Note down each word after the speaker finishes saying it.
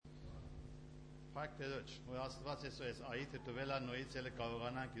Փակ դերոջ, որ Աստված այսօր այս այիթը տվել է նույնից էլ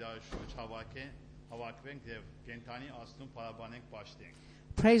կարողանանք իրար շուրջ հավաքվենք եւ կենթանի Աստծուն փառաբանենք պաշտենք.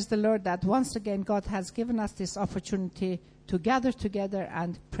 Praise the Lord that once again God has given us this opportunity to gather together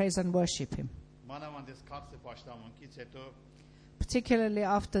and praise and worship Him. Մանավանդ այս քաղցը պաշտամունքից հետո Particularly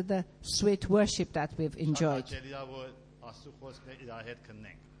after the sweet worship that we've enjoyed. հաճելի է որ Աստծո խոսքը իրար հետ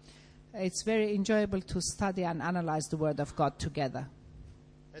քննենք. It's very enjoyable to study and analyze the Word of God together.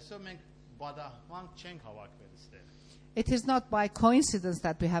 Այսօր մենք բադահման չենք հավաքվել այստեղ. It is not by coincidence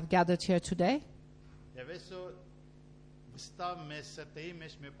that we have gathered here today. Եվ այսօր վստահ մեզ ստեի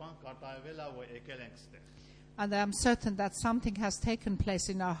մեջ մի բան կատարվել է որ եկել ենք այստեղ. And I am certain that something has taken place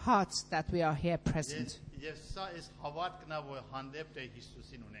in our hearts that we are here present. Եվ սա այս հավատքն է որ հանդեպ Տեր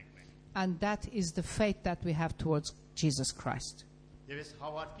Հիսուսին ունենք մենք. And that is the faith that we have towards Jesus Christ. Եվ այս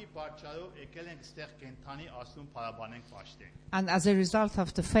հավատքի պատճառով եկել ենք այստեղ կենթանի Աստծուն փառաբանենք պաշտենք. And as a result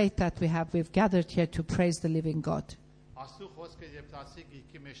of the faith that we have, we've gathered here to praise the living God. Աստծո խոսքը երբ տասի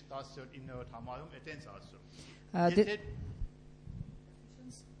գիրքի մեջ 10:9 համարում այտենց ասում.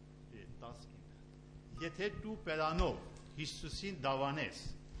 Եթե դու բերանով Հիսուսին դավանես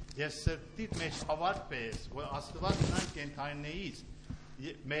եւ սրտիդ մեջ հավատ պես, որ Աստված նրան կենթանիից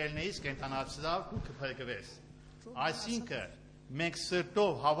մերնեից կենթանացավ ու կփրկվես. Այսինքն մենք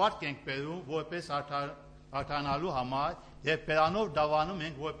սրտով հավատ ենք բերում որպես արդանալու համար եւ բերանով դավանում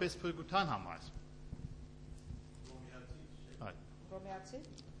ենք որպես փրկության համար. Ռոմեացի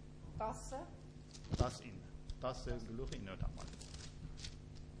 10 գլուխ 9 համար.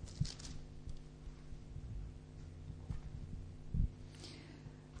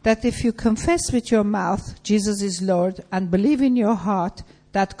 That if you confess with your mouth Jesus is Lord and believe in your heart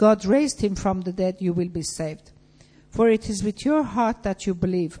that God raised him from the dead, you will be saved. For it is with your heart that you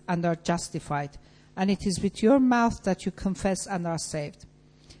believe and are justified, and it is with your mouth that you confess and are saved.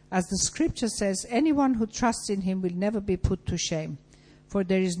 As the scripture says, anyone who trusts in him will never be put to shame. For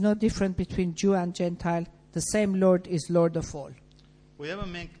there is no difference between Jew and Gentile. The same Lord is Lord of all.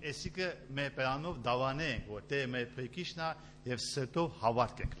 Ուրեմն մենք այսիկը մեր բերանով դավանենք, որ Տերը մեր փրկիչն է եւ սրտով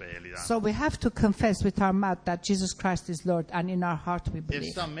հավատք ենք բերել իրան. So we have to confess with our mouth that Jesus Christ is Lord, and in our heart we Եվ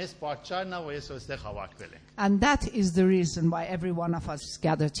believe. սա մեծ պատճառն է, որ այսօր այստեղ հավաքվել ենք. And that is the reason why every one of us is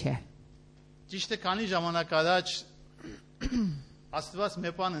gathered here. Ճիշտ է, քանի ժամանակ առաջ Աստված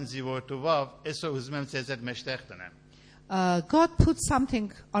մի բան ինձ որդովավ, այսօր ուզում եմ ձեզ այդ մեջտեղ տնեմ. God put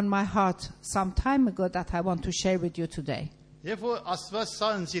something on my heart some time ago that I want to share with you today. Երբ որ Աստված սա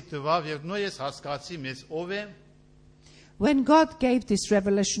ինձ տվավ եւ նույն ես հասկացի մեզ ով եմ, When God gave this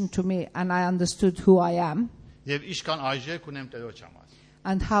revelation to me and I understood who I am եւ ինչքան այժեք ունեմ Տերոջ համար.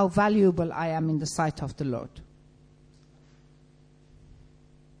 and how valuable I am in the sight of the Lord.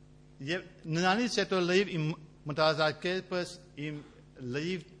 Եվ նրանից հետո լիվ իմ մտածելակերպս, իմ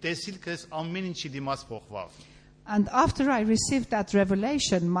լիվ տեսիլքս ամեն ինչի դիմաց փոխվավ. And after I received that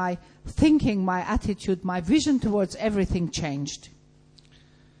revelation, my thinking, my attitude, my vision towards everything changed.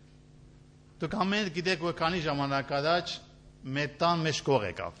 Դուք ամեն գիտեք որ քանի ժամանակ առաջ մեր տան մեջ կող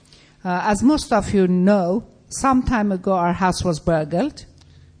եկավ. As most of you know, some time ago our house was burgled.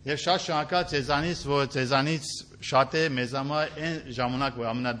 Եվ շատ շնորհակալ ձեզանից որ ձեզանից շատ է մեզ համար այն ժամանակ որ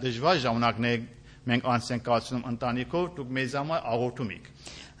ամենադժվար ժամանակն է մենք անցենք կացնում ընտանիքով դուք մեզ համար աղոթում եք.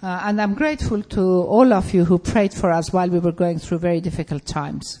 And I'm grateful to all of you who prayed for us while we were going through very difficult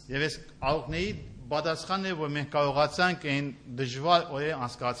times. Եվ այս աղոթների պատասխանն է որ մենք կարողացանք այն դժվար օրերը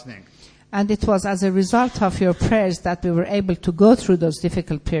անցկացնենք. And it was as a result of your prayers that we were able to go through those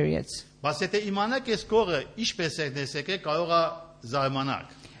difficult periods. Բայց եթե իմանաք այս կողը ինչպես է դեսեք կարող է զարմանալ.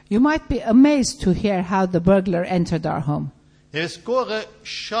 You might be amazed to hear how the burglar entered our home. Այս կողը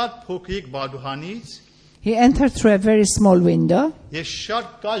շատ փոքրիկ բադուհանից He entered through a very small window. եւ շատ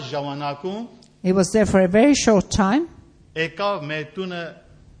կա ժամանակում He was there for a very short time. եկավ մեր տունը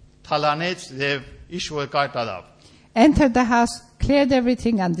թալանեց եւ ինչ որ կարտալավ. Entered the house, cleared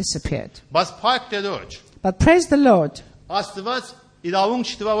everything and disappeared. Բայց փակ Տերոջ But praise the Lord. Աստված իրավունք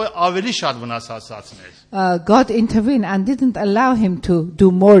չտվա որ ավելի շատ վնաս հասցներ. God intervened and didn't allow him to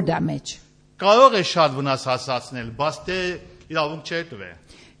do more damage. Կարող է շատ վնաս հասցնել, բայց դե իրավունք չէ տվել.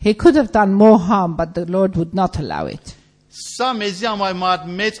 He could have done more harm, but the Lord would not allow it. Սա մեզի համար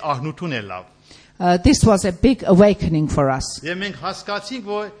մեծ աղնություն է լավ. This was a big awakening for us. Եվ մենք հասկացինք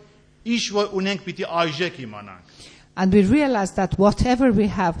որ ինչ որ ունենք պիտի այժեք իմանանք. And we realized that whatever we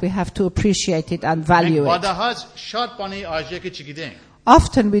have to appreciate it and value Մենք it. բադահած շատ բանի այժեկը չգիտենք.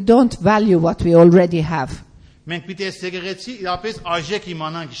 Often we don't value what we already have. Մենք պիտի այս եկեղեցի իրապես այժեք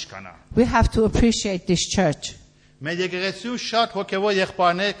իմանանք ինչքան է. We have to appreciate this church. Մեր եկեղեցու շատ հոգևոր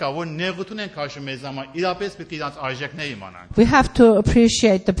եղբայրներ կա, որ նեղություն են քաշում մեզ համար, իրապես պետք է իրանց արժեքներ իմանանք։ We have to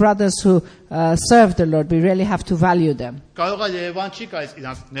appreciate the brothers who serve the Lord. We really have to value them. Կարող է Երևան չի կայս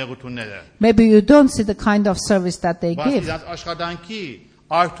իրանց նեղությունները, Maybe you don't see the kind of service that they բայց give. իրանց աշխատանքի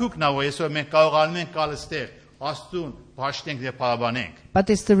արդյունքն է, որ այսօր մենք կարողանում ենք գալ այստեղ, Աստծուն փաշտենք եւ փառաբանենք։ But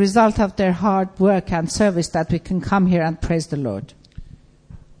it's the result of their hard work and service that we can come here and praise the Lord.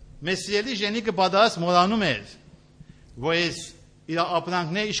 Մեսիելի ժենիկը բադաս մորանում էր, որ այս իր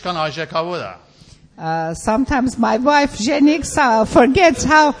ապրանքները ինչքան արժեքավոր է։ Sometimes my wife, Jenix, forgets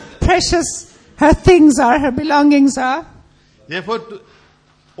how precious her things are, her belongings are. Երբ որ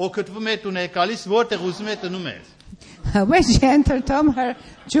օգտվում է տուն է գալիս, որտեղ ուզում է տնում է։ When she entered home, her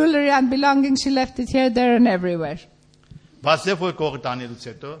jewelry and belongings, she left it here, there, and everywhere. Բայց երբ որ կողը տանելուց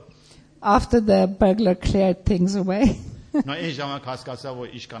հետո, After the burglar cleared things away, նա այն ժամանակ հասկացա,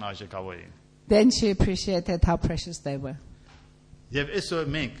 որ ինչքան արժեքավոր է։ then she appreciated how precious they were. Եվ այսօր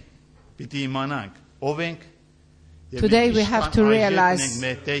մենք պիտի իմանանք ով ենք եւ Today we have to realize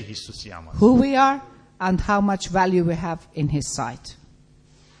մեր Տեր Հիսուսի համար։ who we are and how much value we have in His sight.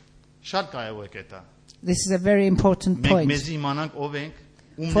 Շատ կարևոր է դա։ This is a very important Մենք point մեզ իմանանք ով ենք,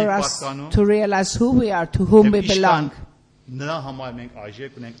 ում for ենք us պատկանում, to realize who we are, to whom we եւ belong, նրա համար մենք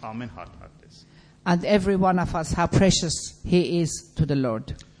արժեք ունենք ամեն հատկապես։ and every one of us how precious He is to the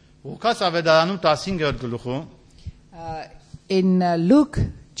Lord. Ղուկաս ավետարանում 15-րդ գլուխում In Luke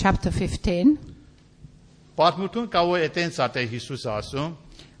chapter 15, պատմություն կա որ այդտենց է Տեր Հիսուսը ասում,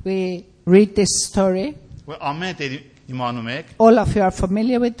 we read this story. որ ամեն տեղ իմանում եք, All of you are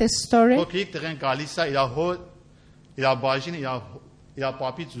familiar with this story. փոքրիկ տղեն գալիս է իր հոր, իր բաժինը, իր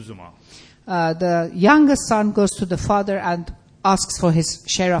պապից ուզում է։ The youngest son goes to the father and asks for his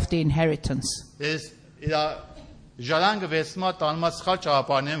share of the inheritance. Ես իր ժառանգը վեսմա տանմա սխալ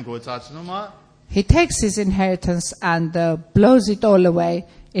ճապարներում գործածնում է, He takes his inheritance and blows it all away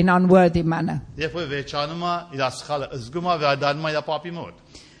in unworthy manner. երբ որ վերջանում է, իր սխալը զգում է վերադառնում է իր պապի մոտ։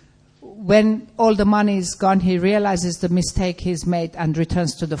 When all the money is gone, he realizes the mistake he's made and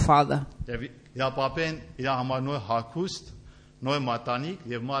returns to the father. Եվ իր պապեն իր համար նոր հագուստ, նոր մատանիկ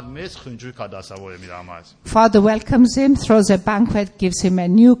եւ մատ մեծ խնջույք է դասավորում իր համար։ Father welcomes him, throws a banquet, gives him a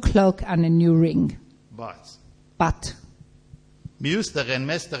new cloak and a new ring. Բայց But մյուս տղեն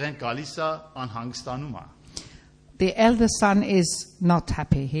մեծ տղեն գալիս է անհանգստանում է։ the elder son is not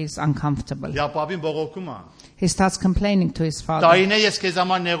happy. He is uncomfortable. Իր պապին բողոքում է։ He starts complaining to his father. Տարիներ ես քեզ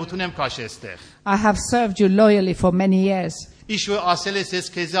համար նեղություն եմ քաշել այստեղ։ I have served you loyally for many years. Ինչ որ ասել ես ես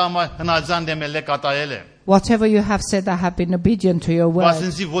քեզ համար հնազանդ եմ ել կատարել եմ։ Whatever you have said, I have been obedient to your word. Բայց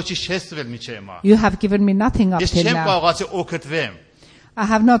ինձ ոչինչ չես տվել միջի հիմա։ You have given me nothing up Ես till չեմ now. կարողացել օգտվեմ։ I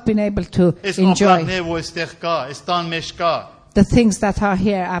have not been able to Այս enjoy ապրանքները որ այստեղ կա, այս տան մեջ կա, the things that are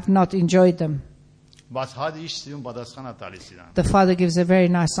here. I have not enjoyed them. բայց հա ինչ սիրուն պատասխան է տալիս իրան։ The father gives a very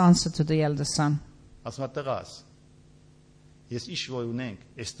nice answer to the elder son. Ասում է տղաս, ես ինչ որ ունենք,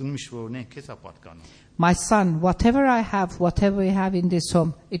 այս տունում ինչ որ ունենք, քեզ է պատկանում։ My son, whatever I have, whatever we have in this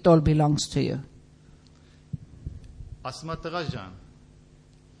home, it all belongs to you. Ասում է տղա ջան,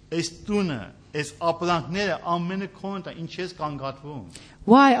 այս տունը, այս ապրանքները ամենը քոնտ է, ինչ ես կանգատվում։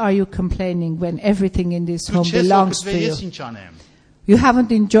 Why are you complaining when everything in this Դու home չես belongs to օգտվել, you? ես ինչ անեմ։ You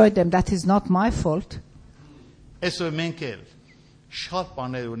haven't enjoyed them. That is not my fault. Այսօր մենք էլ շատ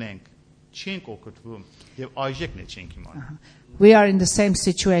բաներ ունենք, չենք օգտվում եւ այժմն է չենք իմանում։ We are in the same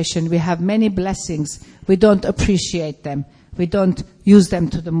situation. We have many blessings. We don't appreciate them. We don't use them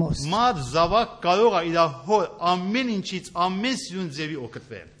to the most. Մատ զավակ կարող է իր հոր ամեն ինչից ամեն սիրուն ձևի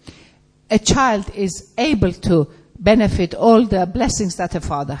օգտվել։ A child is able to benefit all the blessings that a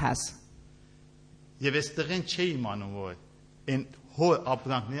father has. Եվ այս տղեն չի իմանում որ այն հոր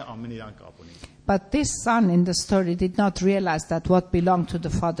ապրանքները ամեն իրան կապ ունի։ But this son in the story did not realize that what belonged to the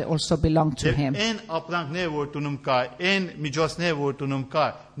father also belonged to Եվ him. այն ապրանքները որ տունում կա, այն միջոցները որ տունում կա,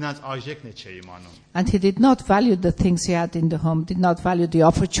 նրանց արժեքն է չի իմանում։ And he did not value the things he had in the home, did not value the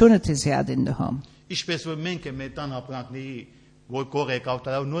opportunities he had in the home. Ինչպես որ մենք մեր տան ապրանքների որ կող եկավ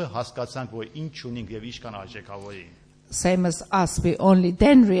տարավ նոր հասկացանք որ ինչ ունենք եւ ինչքան արժեքավոր է։ Same as us, we only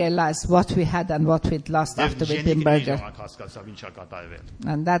then realized what we had and what we'd lost Եվ after we'd been ժենիկը murdered. ժամանակ հասկացավ ինչա կատարվել։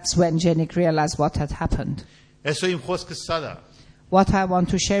 And that's when Jenik realized what had happened. Այսօր իմ խոսքը սա է։ What I want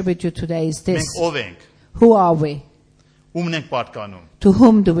to share with you today is this. Մենք ով ենք, Who are we? ումն ենք պատկանում։ To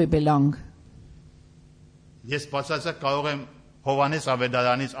whom do we belong? Ես բացարձակ կարող եմ Հովանես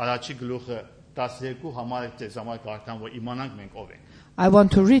Ավետարանից առաջի գլուխը 12 համար ձեզ համար կարդամ որ իմանանք մենք ով ենք։ I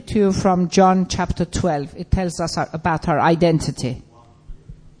want to read to you from John chapter 12. It tells us about our identity.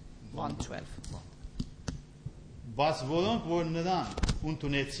 1:12. Բայց որոնք որ նրան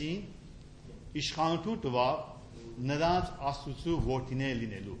ընդունեցին, իշխանություն տվավ, նրանց Աստծո որդիներ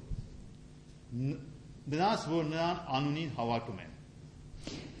լինելու։ Նրանց, որ նրան անունին հավատում են։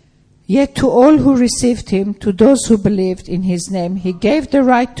 Yet to all who received him, to those who believed in his name, he gave the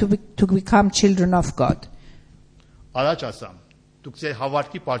right to become children of God. Առաջ ասամ, դուք ձեր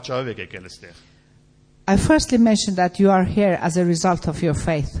հավատքի պատճառով եք եկել այստեղ։ I firstly mentioned that you are here as a result of your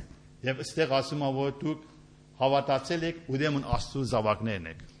faith. Եվ այստեղ ասում եմ, որ դուք հավատացել եք, ուրեմն Աստծո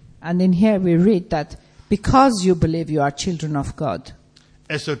զավակներն եք։ And in here we read that because you believe you are children of God.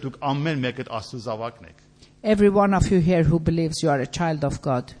 Այսօր դուք ամեն մեկը Աստծո զավակն եք։ Every one of you here who believes you are a child of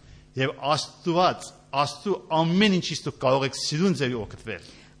God. Եվ Աստծո ամեն ինչից դուք կարող եք սիրուն ձևի օգտվել։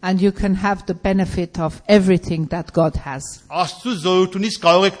 And you can have the benefit of everything that God has. Աստծո զորությունից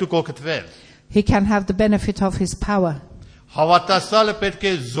կարող եք դուք օգտվել։ He can have the benefit of his power. Հավատացյալը պետք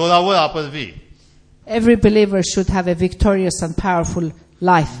է զորավոր ապրվի։ Every believer should have a victorious and powerful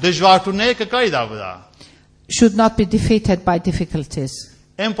life. Դժվարությունները կկա իր վրա։ Should not be defeated by difficulties.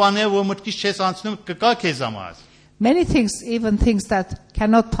 Այն բաները, որ մտքից չես անցնում, կկա քեզ համար։ Many things, even things that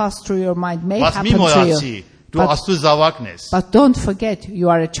cannot pass through your mind, may Բայց մի happen to մոռացի, you. դու Աստծո զավակն ես։ But don't forget, you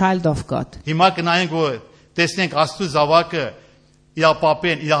are a child of God. Հիմա կնայենք, որ տեսնենք Աստծո զավակը իր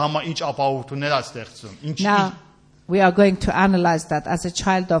պապեն, իր համար ինչ ապահովություններ է ստեղծում։ Ինչ Now, we are going to analyze that as a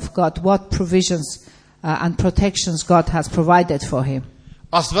child of God, what provisions and protections God has provided for him.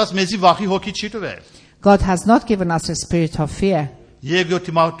 Աստված մեզի վախի հոգի չի տվել։ God has not given us a spirit of fear.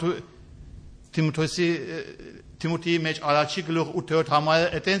 Երկրորդ Թիմոթեի մեջ առաջի գլուխ 8-րդ համարը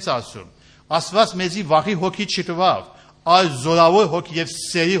այտենց ասում. Աստված մեզի վախի հոգի չի տվավ, այլ զորավոր հոգի եւ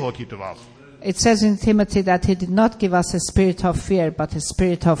սերի հոգի տվավ։ It says in Timothy that he did not give us a spirit of fear, but a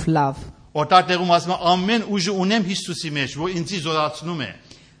spirit of love. Օտար տեղում ասում է ամեն ուժը ունեմ Հիսուսի մեջ, որ ինձ զորացնում է։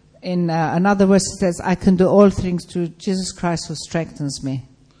 In another verse it says, I can do all things through Jesus Christ who strengthens me.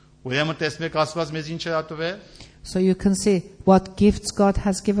 Ուրեմն տեսնեք Աստված մեզ ինչ է տվել։ So you can see what gifts God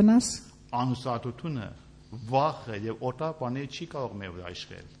has given us. Անուսատությունը, վախը եւ օտար բաները չի կարող մեր վրա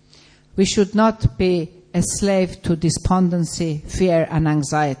իշխել։ We should not be a slave to despondency, fear and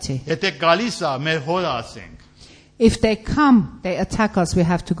anxiety. Եթե գալիս է մեր հորը ասենք, If they come, they attack us, we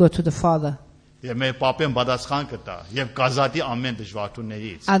have to go to the Father. եւ մեր պապեն պատասխան կտա եւ գազատի ամեն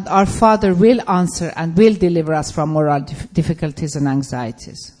դժվարություններից։ And our Father will answer and will deliver us from all our difficulties and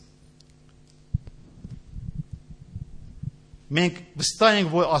anxieties. Մենք վստահ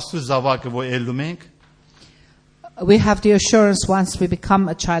ենք, որ Աստծո զավակը որ ելնում ենք, We have the assurance once we become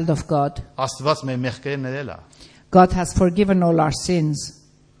a child of God, Աստված մեր մեղքերը ներել է։ God has forgiven all our sins.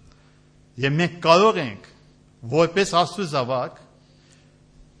 Եվ մենք կարող ենք որպես Աստծո զավակ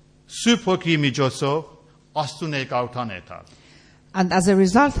Սուրբ Հոգի միջոցով Աստծո ներկայության հետալ։ And as a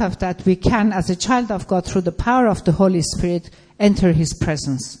result of that, we can, as a child of God, through the power of the Holy Spirit, enter His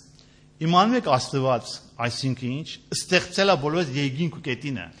presence. Իմանում եք Աստված, այսինքն ինչ, ստեղծել է բոլոր երկինք ու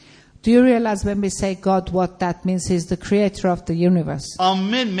կետինը։ Do you realize when we say God, what that means? He's the creator of the universe.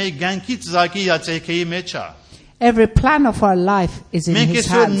 Ամեն մեր գանքի ծրագի իրացեքի մեջ է։ Every plan of our life is in Մենք His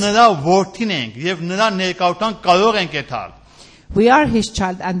այսօր hands. նրա որդին ենք եւ նրա ներկայության կարող ենք եթալ։ We are His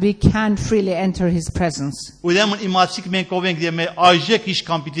child and we can freely enter His presence. Ուրեմն իմացիկ մենք ով ենք եւ մեր արժեք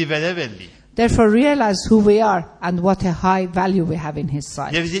ինչքան պիտի վերևելի։ Therefore realize who we are and what a high value we have in His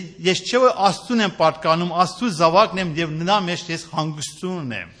sight. Եվ ես չէ որ Աստծուն եմ պատկանում, Աստծո զավակն եմ եւ նրա մեջ ես հանգստություն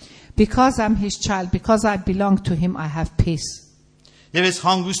ունեմ։ Because I'm His child, because I belong to Him, I have peace. Եվ այս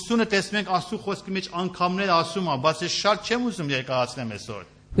հանգստությունը տեսնում ենք Աստծո խոսքի մեջ անգամներ ասում է, բայց ես շատ չեմ ուզում երկարացնեմ այսօր։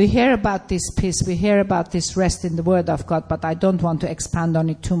 We hear about this peace, we hear about this rest in the Word of God, but I don't want to expand on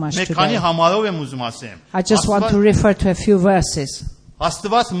it too much Մեկ քանի today. համարով եմ ուզում ասեմ։ I just want to refer to a few verses.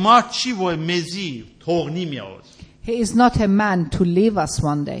 Աստված մարդ չի որ մեզի թողնի մի օր։ He is not a man to leave us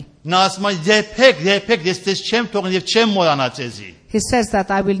one day. Նա ասում է երբեք ես ձեզ չեմ թողնի եւ չեմ մոռանա ձեզի։ He says that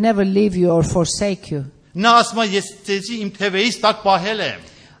I will never leave you or forsake you. Նա ասում է ես ձեզի իմ թևերից տակ պահել եմ։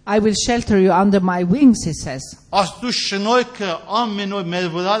 I will shelter you under my wings, he says. Աստծո շնորհքը ամեն օր մեր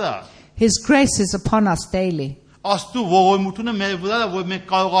վրա է։ His grace is upon us daily. Աստծո ողորմությունը մեր վրա է, որ մենք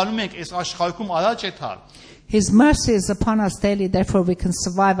կարողանում ենք այս աշխարհում առաջ եթալ։ His mercy is upon us daily, therefore we can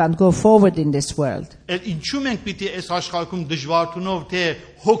survive and go forward in this world. Այդ ինչու մենք պիտի այս աշխարհում դժվարությունով թե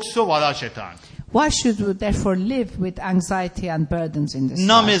հոգսով առաջ եթանք։ Why should we therefore live with anxiety and burdens in this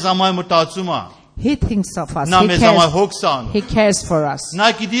Նա life? մեզ համար մտածում է։ He thinks of us. Նա մեզ համար հոգս անում։ He cares for us. Նա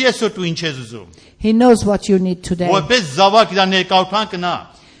գիտի այսօր դու ինչ ես ուզում։ He knows what you need today. Որպես զավակ իր ներկայության կնա։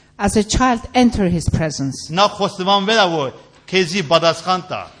 As a child, enter His presence. Նա խոստովանվել է որ քեզի պատասխան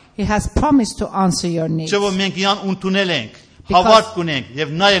տա։ He has promised to answer your needs. Չէ որ մենք իրան ընդունել ենք, հավատ ունենք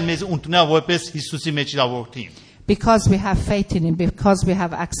եւ նա էլ մեզ ընդունել որպես Հիսուսի մեջ իր որդին։ Because we have faith in him, because we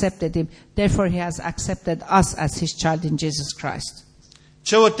have accepted him, therefore he has accepted us as his child in Jesus Christ.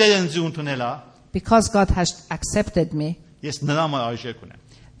 Չէ որ Տերը ինձ ընդունել է, Because God has accepted me, ես նրա համար արժեք ունեմ։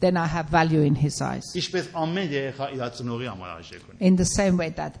 then I have value in his eyes. Ինչպես ամեն երեխա իր ծնողի համար արժեք ունի։ In the same way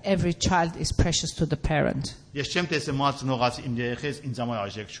that every child is precious to the parent. Ես չեմ տեսել մա ծնողած իմ երեխես ինձ համար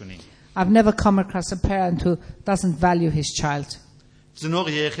arjek չունի։ I've never come across a parent who doesn't value his child.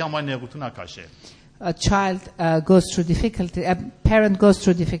 Ծնող երեխի համար նեղություն ա քաշել։ A parent goes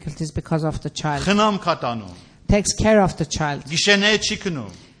through difficulties because of the child. Խնամ կատանում, Takes care of the child. գիշերները չի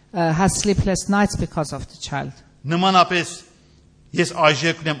քնում։ Has sleepless nights because of the child. Նմանապես ես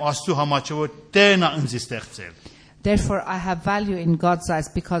արժեք ունեմ Աստծո համար, չէ՞ որ Տերն է ինձ ստեղծել։ Therefore I have value in God's eyes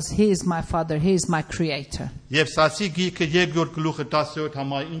because he is my father, he is my creator. Եվ սացի գիրքը 2-րդ գլուխը 17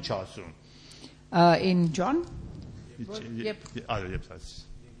 համար ինչ ասում։ In John? Այո, եփ սացի։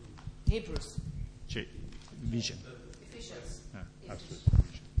 Hebrews. Չէ, Vision. Ephesians.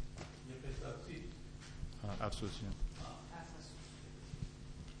 Absolutely.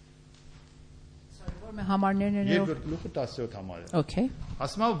 Sorry, what am I hamarning? 2-րդ գլուխը 17 համար է։ Okay.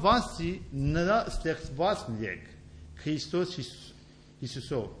 Ասում է վասի նրա ստեղծվածն եք Քրիստոս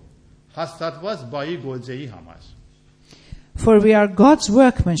Հիսուսով հաստատված բայի գործերի համար։ For we are God's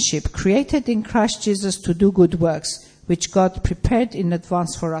workmanship, created in Christ Jesus to do good works, which God prepared in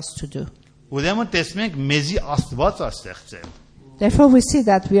advance for us to do. Ուրեմն տեսնում ենք մեզի Աստված է ստեղծել։ Therefore we see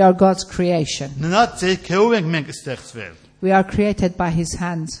that we are God's creation. Նրա ձեռքերով ենք մենք ստեղծվել։ We are created by his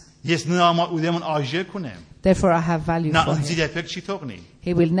hands. Ես նրա համար ուրեմն արժեք ունեմ։ Therefore I have value Նա for ինձ him. երբեք չի թողնի։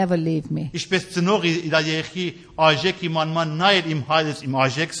 He will never leave me. Ինչպես ծնող իր երեխի արժեք իմանման նա էլ իմ հայրս իմ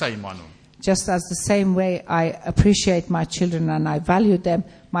արժեքս է imանում։ Just as the same way I appreciate my children and I value them,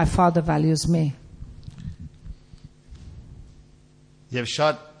 my father values me. Եվ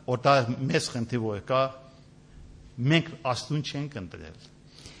շատ օտար մեծ խնդիր որ կա մենք Աստուն չենք ընտրել։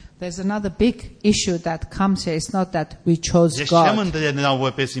 There's another big issue that comes here. It's not that we chose Ես չեմ God. ընտրել նրան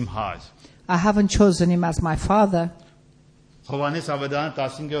որպես իմ հայր։ I haven't chosen him as my father. Հովհաննես Ավետարանը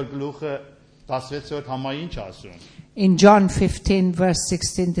 15-րդ գլուխը 16-րդ համար ինչ ասում։ In John 15 verse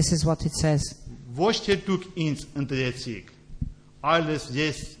 16, this is what it says. Ոչ թե դուք ինձ ընտրեցիք, այլև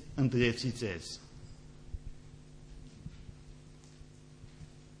ես ընտրեցի ձեզ։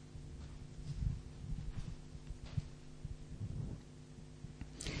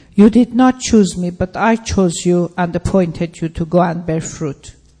 You did not choose me, but I chose you and appointed you to go and bear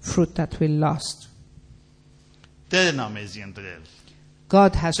fruit that will last. Տերն է մեզի ընտրել։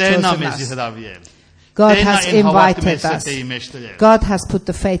 God has Տերն է chosen մեզի us. հրավիրել։ God Տերն է has այն հավատքը invited մեզ us. սրտերի մեջ դրել։ God has put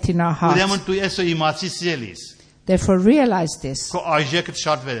the faith in our hearts. Ուրեմն դու այսօր իմացի սիրելիս, Therefore realize this. քո արժեքը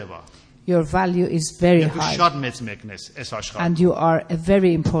շատ վերև է։ Your value is very Դու high. շատ մեծ մեկն ես այս աշխարհում։ And you are a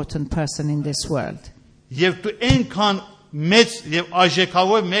very important person in this world. Եվ դու այնքան մեծ եւ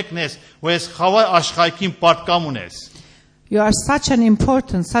արժեքավոր մեկն ես, որ այս խավար աշխարհին պատկամ ունես։ You are such an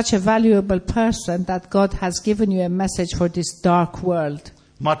important, such a valuable person that God has given you a message for this dark world.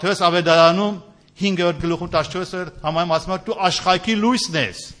 Մատթեոս Ավետարանում 5-րդ գլուխում 14-րդ համարում ասում է դու աշխարհի լույսն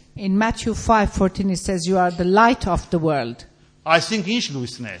ես։ In Matthew 5:14 it says you are the light of the world. Այսինքն ինչ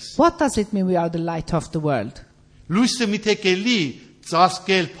լույսն ես։ What does it mean we are the light of the world? Լույսը միթե կելի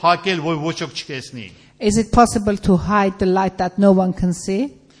ծածկել, փակել, որ ոչ ոք չտեսնի։ Is it possible to hide the light that no one can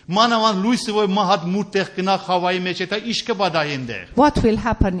see? Մանավանդ լույսը որ մահատ մուտեղ գնա խավայի մեջ, դա ինչ կբադայի այնտեղ։ What will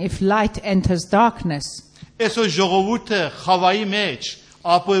happen if light enters darkness? Այսօր ժողովուրդը խավայի մեջ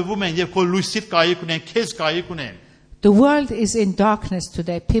ապրվում են եւ քո լույսիդ կայք ունեն, քեզ կայք ունեն։ The world is in darkness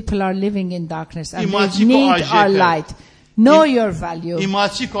today. People are living in darkness and they Imagine need ko our ajeke. light. Know your value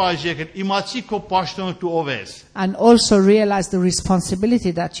Իմացի քո արժեքը, իմացի քո պաշտոնը դու ով ես։ and also realize the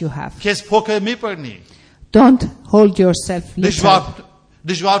responsibility that you have. Քեզ փոքր մի բռնի։ Don't hold yourself little.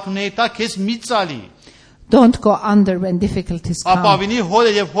 Դժվարությունների տակ քեզ մի ծալի։ Don't go under when difficulties come. Ապավինի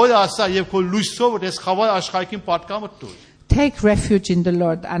հորը եւ հորը ասա եւ քո լույսով որ ես խավար աշխարհին պատկամը դու։ Take refuge in the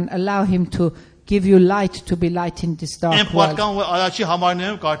Lord and allow him to give you light to be light in this Այն dark world. պատկան որ առաջի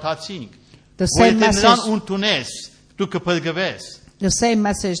համարներում կարդացինք։ The Որ same եթե նրան message, ընդունես, դու կփրկվես։ the same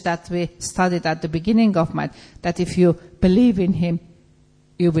message that we studied at the beginning of mine, that if you believe in him,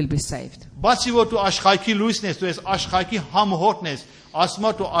 you will be saved. Բացի որ դու աշխարհի լույսն ես, դու ես աշխարհի համհորտն ես, ասում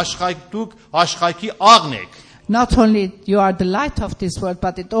ես դու աշխարհի աղն ես։ Not only you are the light of this world,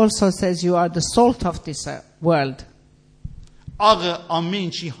 but it also says you are the salt of this world. Աղը ամեն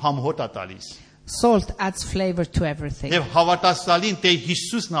ինչի համհոտ է տալիս։ Salt adds flavor to everything. Եվ հավատացյալին Տեր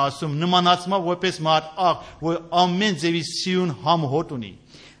Հիսուսն է ասում նմանացմա որպես մատ աղ, որ ամեն ձևի սիրուն համհոտ ունի։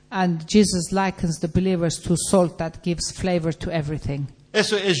 And Jesus likens the believers to salt that gives flavor to everything.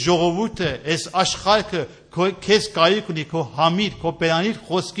 Այսօր այս ժողովուրդը, այս աշխարհը քեզ կայք ունի, քո համիր, քո բերանիր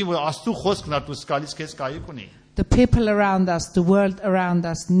խոսքի, որ Աստծո խոսքն ա դուս գալիս քեզ կայք ունի։ The people around us, the world around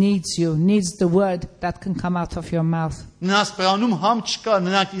us needs you, needs the word that can come out of your mouth. Նրանց բերանում համ չկա,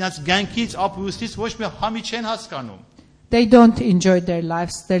 նրանք իրենց գանքից ապրուստից ոչ մի համի չեն հասկանում։ They don't enjoy their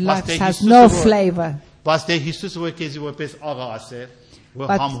lives But they has used to no say what? flavor. Բայց դե Հիսուսը որ քեզի որպես աղա ասել, որ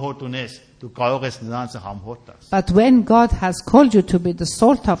But- համհոտ ունես, դու կարող ես նրանց համհոտ տաս։ But when God has called you to be the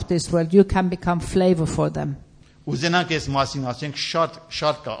salt of this world, you can become flavor for them. Ուզենանք այս մասին ասենք շատ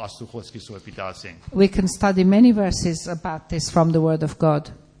կա Աստծո խոսքից որ պիտի ասենք։ We can study many verses about this from the word of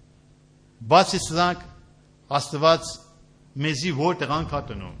God. Բացի սրանք Աստված մեզի որտեղ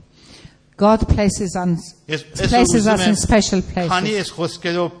անկատնում։ God places us in special Քանի places. այս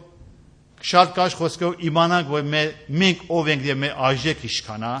խոսքերով շատ կաշ խոսքերով իմանանք որ մենք ով ենք եւ մեր արժեք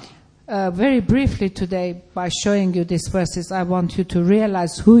իշքանա, Very briefly today, by showing you these verses, I want you to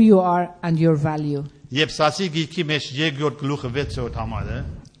realize who you are and your value. եւ սասի գիրքի մեջ 2-րդ գլուխը 6-րդ համարը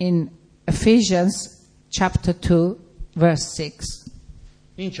In Ephesians chapter 2, verse 6.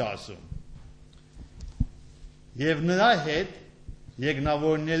 ինչ ասում։ Եվ նրա հետ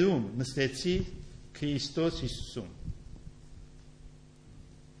եկնավորներում նստեցի Քրիստոս Հիսուսում։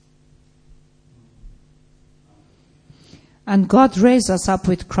 And God raised us up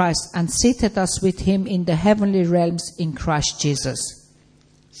with Christ and seated us with him in the heavenly realms in Christ Jesus.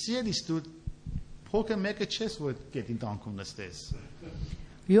 Սիրելիս դու փոքր մեկը չես որ գետին տանկում նստես։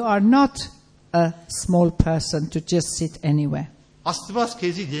 You are not a small person to just sit anywhere. Աստված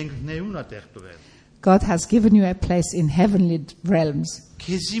քեզի եկներուն է տեղ տվել։ God has given you a place in heavenly realms.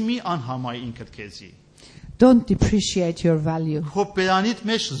 Քեզի մի անհամայ ինքդ քեզի։ Don't depreciate your value. Քո բերանիդ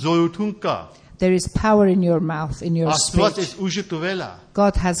մեջ զորություն կա։ There is power in your mouth, in your Աստված speech. այս ուժը տվել է։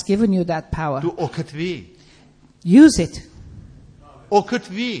 God has given you that power. Դու օգտվի, Use it.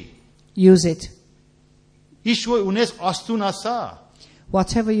 օգտվի։ Use it. Ինչ որ ունես Աստուն ասա։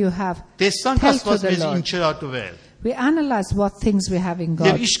 Whatever you have, Տեսանք tell to Աստված the մեզ Lord. ինչ է տվել։ We analyze what things we have in Եվ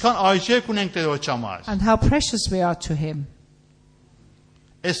God ինչքան արժեք ունենք Տերոջ համար։ and how precious we are to him.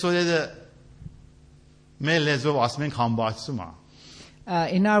 Այսօրերը մեր լեզվով ասում ենք համբարձում է։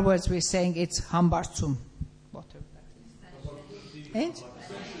 In our words, we're saying it's hambartsum. Whatever that is.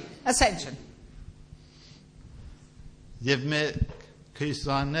 Ascension. Եվ մեր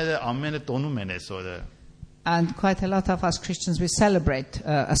քրիստոնյաները ամենը տոնում են այսօրը։ And quite a lot of us Christians, we celebrate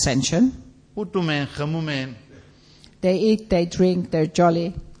Ascension. Ուտում են, խմում են, They eat, they drink, they're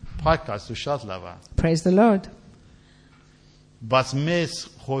jolly. փակած ու շատ լավ է։ Praise the Lord. Բայց մեզ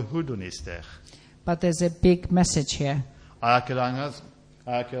խորհուրդ ունի այստեղ։ But there's a big message here.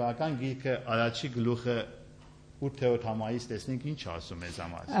 Արաքելական գիրքը առաջի գլուխը 8-րդ համարից տեսնենք ինչ ասում է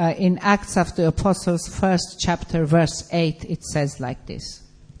զամար։ In Acts of the Apostles, 1st chapter, verse 8, it says like this.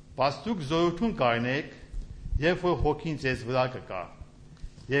 Բայց դուք զորություն կայնեք, երբ որ հոգին ձեզ վրա կկա,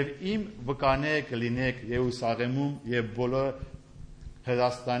 եւ իմ վկաները կլինեք Երուսաղեմում եւ բոլոր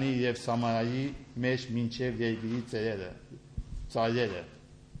Հրաստանի եւ Սամարայի մեջ մինչեւ երկրի ծայրերը։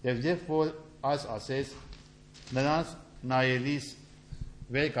 Եվ երբ որ այս ասես, նրանց նայելիս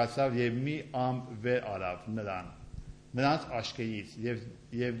վեր կացավ եւ մի ամ վեր արավ նրանց աշկերից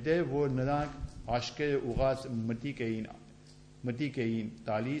եւ դեր որ նրանք աշկերը ուղած մտիկ էին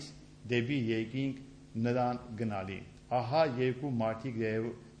տալիս դեպի երկինք նրան գնալին։ Ահա երկու մարդիկ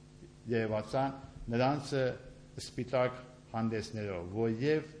երևացան նրանց սպիտակ հանդեսներով, որ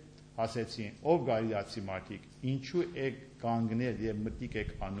եւ ասեցին. ով գալիլացի մարդիկ, ինչու եք կանգնել եւ մտիկ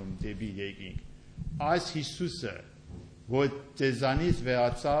եք անում դեպի երկինք։ Այս Հիսուսը, որ ձեզանից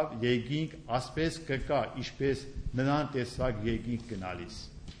վերացավ երկինք, ասպես կկա, ինչպես նրան տեսակ երկինք գնալիս։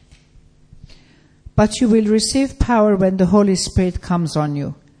 But you will receive power when the Holy Spirit comes on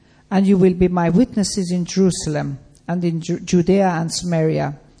you, and you will be my witnesses in Jerusalem and in Judea and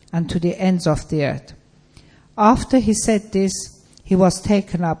Samaria and to the ends of the earth. After he said this, he was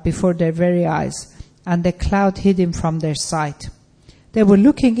taken up before their very eyes, and the cloud hid him from their sight. They were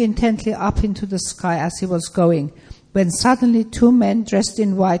looking intently up into the sky as he was going, when suddenly 2 men dressed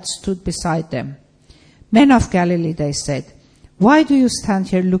in white stood beside them. Men of Galilee, they said, why do you stand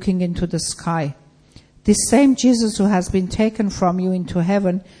here looking into the sky? This same Jesus who has been taken from you into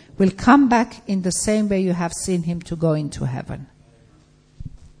heaven will come back in the same way you have seen him to go into heaven.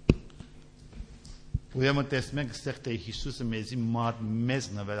 Ուրեմն տեսնում ենք այստեղ թե Հիսուսը մեզ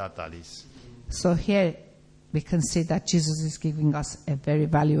նվեր է տալիս։ So here we can see that Jesus is giving us a very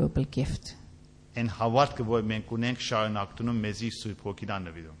valuable gift. Այն հավատքը, որ մենք ունենք, շարունակում մեզի Սուրբ Հոգին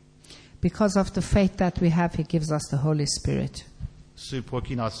նվիրում։ Because of the faith that we have, he gives us the Holy Spirit. Սուրբ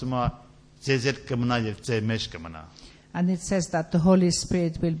Հոգին ասում է ձեզ հետ կմնա եւ ձեր մեջ կմնա։ And it says that the Holy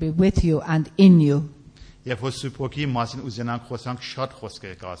Spirit will be with you and in you. Երբ որ Սուրբ Հոգի մասին ուզենանք խոսանք, շատ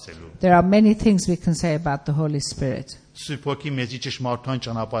խոսքեր կա ասելու։ There are many things we can say about the Holy Spirit. Սուրբ Հոգի մեզի ճշմարտության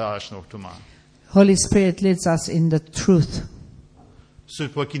ճանապարհ առաջնորդում է։ Holy Spirit leads us in the truth.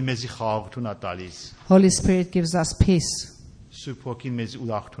 Սուրբ Հոգին մեզի խաղաղություն է տալիս։ Holy Spirit gives us peace. Սուրբ Հոգին մեզի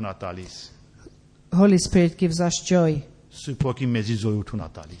ուրախություն է տալիս։ Holy Spirit gives us joy, Սուրբ Հոգին մեզի զորություն է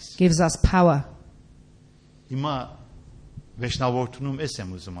տալիս։ gives us power. Հիմա վերջնավորությունում ես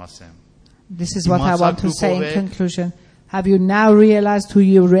եմ ուզում ասեմ։ This is what I want to say in conclusion. Have you now realized who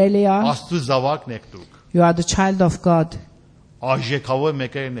you really are? Աստծո զավակն եք դուք։ You are the child of God. Արժեքավոր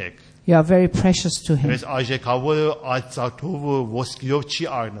մեկերն եք։ You are very precious to Him. Այս արժեքավորը այդ ծաթով ոսկիով չի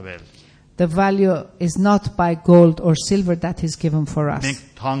առնվել։ The value is not by gold or silver that is given for us. Մենք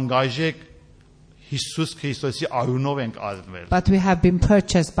թանկարժեք Հիսուս Քրիստոսի արյունով ենք առնվել։ But we have been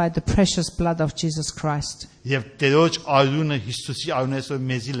purchased by the precious blood of Jesus Christ. Եվ Տերոջ արյունը Հիսուսի արյունեսով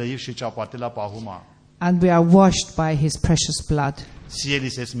մեզի լիվ շրջապատել է պահում է։ And we are washed by His precious blood.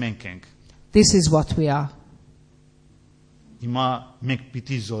 Սիրելիս ես մենք ենք։ This is what we are. Հիմա մենք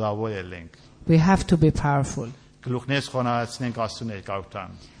պիտի զորավոր ելենք։ We have to be powerful. Գլուխներս խոնարհացնենք Աստծո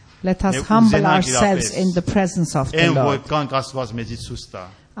ներկայության։ Let us humble ourselves in the presence of the Այն որ Lord կանք Աստված մեզի ցույց տա։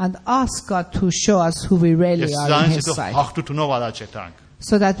 and ask God to show us who we really Ես are in զանց His հետո sight, հաղթությունով առաջ եթանք։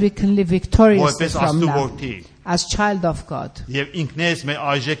 so that we can live victoriously Որպես from Աստծո now որդի as child of God եւ ինքներս մեր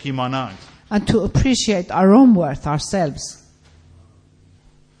արժեք իմանանք։ and to appreciate our own worth ourselves.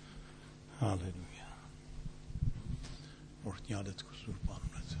 Hallelujah. Օրհնյալդ քո Սուրբ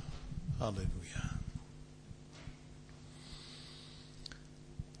անունը։ Hallelujah.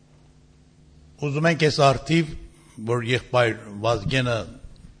 Ուզում ենք այս արդիվ, որ եղբայր Վազգենը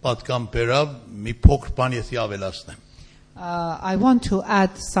պատկան բերավ, մի փոքր բան ես ավելացնեմ։ I want to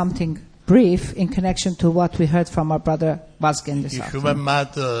add something brief in connection to what we heard from our brother Vazgen this Հիշում afternoon. եմ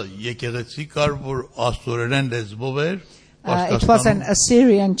մատ եկեղեցի կար, որ աստորերեն լեզվով էր, It was an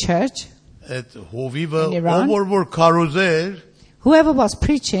Assyrian church. այդ հովիվը In Iran. ով որ քարոզեր, Whoever was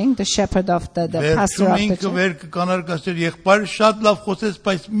preaching, the shepherd of the pastor վերջում of the ինքը church, վեր կկանար կասեր եղբայր շատ լավ խոսեց,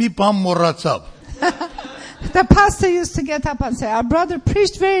 բայց մի բան մոռացավ։ the pastor used to get up and say, our brother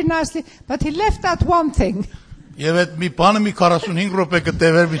preached very nicely, but he left that one thing. Եվ այդ մի բանը մի 45 րոպե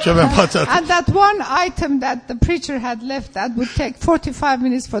կտևեր միջև եմ բացած։ And that one item that the preacher had left, that would take 45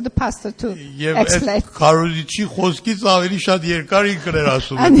 minutes for the pastor to Եվ այդ explain. քարոզիչի խոսքից ավելի շատ երկար ինքն էր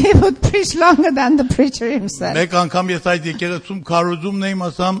ասում։ And he would preach longer than the preacher himself. Մեկ անգամ ես այդ եկեղեցում քարոզումն էի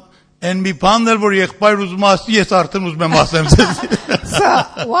ասամ, այն մի բանն էր, որ եղբայր ուզում ասի, ես արդեն ուզում եմ ասեմ ձեզ։ So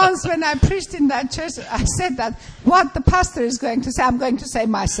once when I preached in that church, I said that what the pastor is going to say, I'm going to say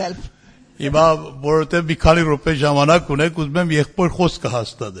myself. Հիմա որովհետև մի քանի րոպե ժամանակ ունենք, ուզում եմ եղբայր խոսքը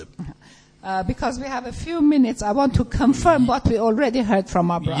հաստատեմ։ Because we have a few minutes, I want to confirm what we already heard from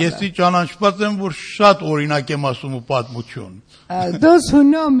our brother. Եսի ճանաչված եմ, որ շատ օրինակ եմ ասում ու պատմություն։ Those who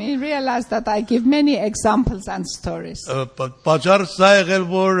know me realize that I give many examples and stories. Պատճառը սա եղել,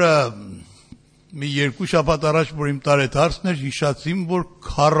 որ մի երկու շաբաթ առաջ որ իմ տարեդարձն էր, հիշացիմ, որ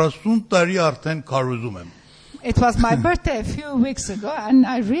 40 տարի արդեն քարոզում եմ։ It was my birthday a few weeks ago, and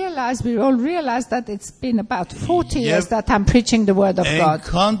we all realized that it's been about 40 years that I'm preaching the word of God.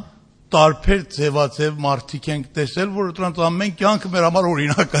 Այնքան տարբեր ձևացև մարդիկ ենք տեսել, որ դրանց ամեն կյանքը մեր համար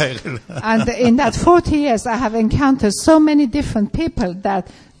օրինակ է եղել։ And in that 40 years, I have encountered so many different people that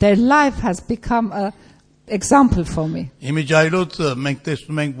their life has become an example for me. Իմիջայլոց մենք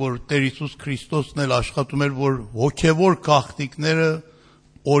տեսնում ենք, որ Տեր Հիսուս Քրիստոսն էլ աշխատում էր, որ հոգևոր գաղտնիքները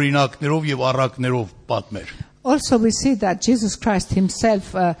օրինակներով եւ առակներով պատմեր։ Also, we see that Jesus Christ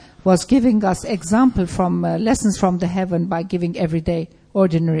himself was giving us example from lessons from the heaven by giving everyday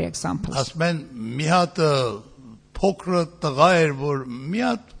ordinary examples. Ասում են մի հատ փոքր տղա էր, որ մի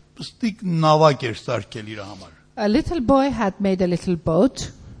հատ պստիկ նավակ էր սարքել իր համար։ A little boy had made a little boat,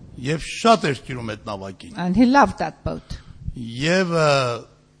 Եվ շատ էր սիրում այդ նավակին։ and he loved that boat Եվ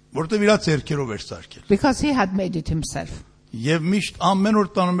որտեղ իր ձեռքերով էր սարքել։ because he had made it himself. Եվ միշտ ամեն օր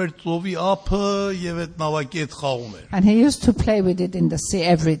տանում էր ծովի ափը եւ այդ նավակի հետ խաղում էր։ And he used to play with it in the sea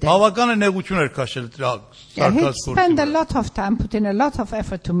every day. Բավական է նեղություն էր քաշել դրա Yeah, he սարքած spent a գործի։ lot of time, put in a lot of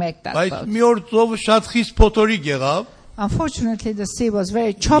effort to make that Բայց boat. մի օր ծովը շատ խիստ փոթորիկ եղավ Unfortunately, the sea was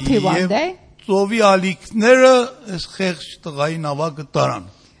very choppy one day, ծովի ալիքները այս խեղճ տղայի նավակը տարան։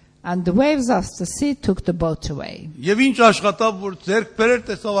 and the waves of the sea took the boat away. Եվ ինչ աշխատավ, որ ձեռք բերեր,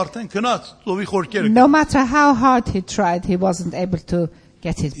 տեսավ արդեն քնած ծովի խորքերը։ No matter how hard he tried, he wasn't able to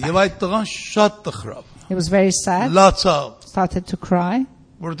get it Եվ back. այդ տղան շատ տխրավ։ He was very sad, Լացավ, started to cry.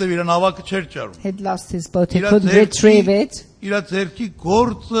 որովհետև իր նավակը չէր ճարում։ He'd lost his boat, he Իր couldn't retrieve it. Իր ձեռքի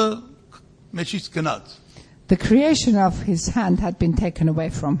գործը մեջից գնաց։ The creation of his hand had been taken away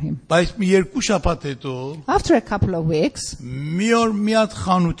from him. Բայց մի երկու շաբաթ հետո After a couple of weeks, մի օր մի հատ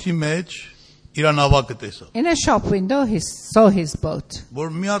խանութի մեջ իր նավակը տեսավ, in a shop window, he saw his boat. որ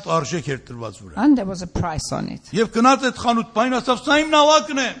մի հատ արժեք էր տրված վրա։ And there was a price on it. Եվ գնաց այդ խանութ բայն ասավ, սա իմ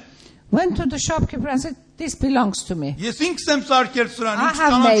նավակն է։ Went to the shopkeeper and said, this belongs to me. Ես ինքս եմ սարքել սրան, I ինքս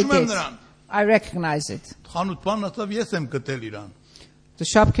have կանաչում made եմ it. նրան։ I recognize it. Խանութ բան ասավ, ես եմ գտել իրան։ The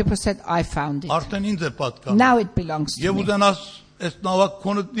shopkeeper said, I found it. Արդեն ինձ է պատկանում։ Now it belongs to Եվ me. ուզենաս այս նավակ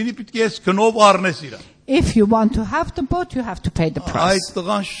քոնը դինի պիտի ես գնով առնես իրան։ If you want to have the boat, you have to pay the Այդ price.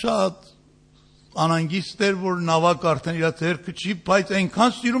 տղան շատ անանգիստ էր, որ նավակ արդեն իր ձեռքը չի, բայց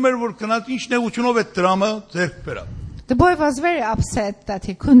այնքան սիրում էր, որ գնաց ինչ նեղությունով այդ դրամը ձեռք բերավ։ The boy was very upset that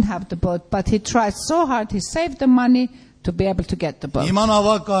he couldn't have the boat, but he tried so hard. He saved the money to be able to get the boat. Հիմա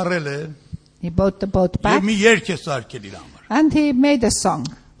նավակը առել է, He bought the boat back եւ մի երգ է սարքել իր համար։ and he made a song.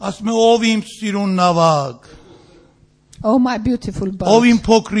 Ասում է ով իմ սիրուն նավակ, Oh, my beautiful ով boat. իմ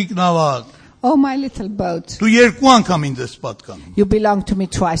փոքրիկ նավակ, Oh, my little boat. դու երկու անգամ ինձ ես պատկանում։ You belong to me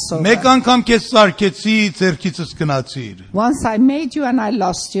twice Մեկ over. անգամ քեզ սարքեցի, ձեռքիցս գնացիր։ Once I made you and I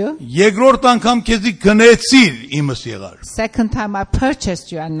lost you. Երկրորդ անգամ քեզի գնեցիր, իմս եղար։ Second time I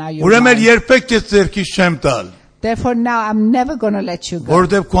purchased you and now you're Ուրեմն mine. երբեք քեզ ձեռքից չեմ տալ, Therefore now I'm never going to let you go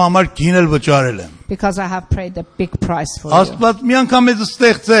որովհետև քո համար գին էլ վճարել եմ։ because I have paid a big price for you. Աստված մի անգամ մեզ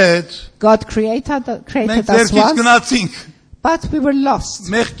ստեղծեց, God created մենք us ձեռքից once, գնացինք, but we were lost.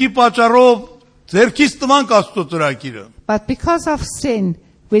 մեղքի պատճառով ձեռքից տվանք Աստծո ծրագիրը։ But because of sin,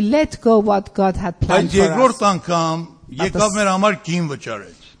 we let go what God had planned Բայց for երկրորդ us. անգամ եկավ մեր համար գին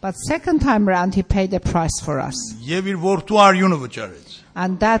վճարեց But second time round, He paid a price for us. եւ իր որդու արյունը վճարեց։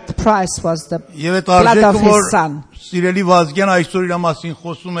 And that price was the Եվ այդ blood of արժեքը, որ His Son. սիրելի Վազգեն այսօր իր մասին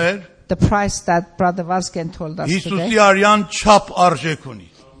խոսում էր, The price that Brother Vazgen told us Հիսուսի today. արյան չափ արժեք ունի։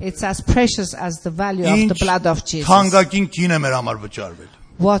 It's as precious as the value of the blood of Jesus. թանկագին գին է մեր համար վճարվել։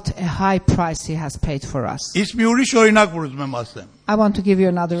 What a high price He has paid for us. Իսկ մի ուրիշ օրինակ որ ուզում եմ ասեմ։ I want to give you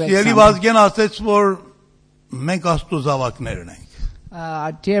another Սիրելի example. Վազգեն ասեց, որ մենք Աստծո զավակներն ենք։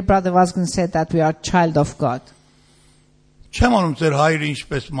 Our dear Brother Vazgen said that we are child of God. Չեմ անում ձեր հայրը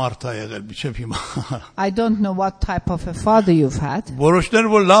ինչպես մարդ է եղել, միջև հիմա։ I don't know what type of a father you've had. Որոշներ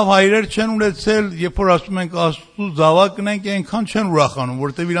որ լավ հայրեր չեն ունեցել, երբ որ ասում ենք Աստծո զավակն ենք, այնքան չեն ուրախանում,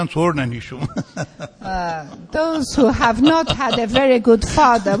 որտեվ իրանց հորն են հիշում։ Those who have not had a very good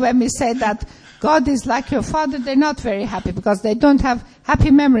father, when we say that God is like your father, they're not very happy because they don't have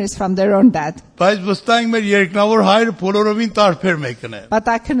happy memories from their own dad. Բայց վստահ եմ մեր երկնավոր հայրը բոլորովին տարբեր մեկն է։ But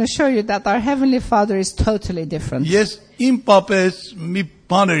I can assure you that our Heavenly Father is totally different. Ես իմ պապես մի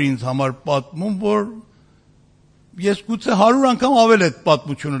բան էր ինձ համար պատմում, որ ես գուցե 100 անգամ ավել այդ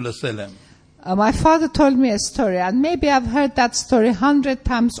պատմությունը լսել եմ։ My father told me a story, and maybe I've heard that story 100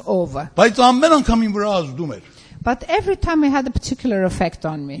 times over. Բայց ամեն անգամ իմ վրա ազդում էր։ But every time it had a particular effect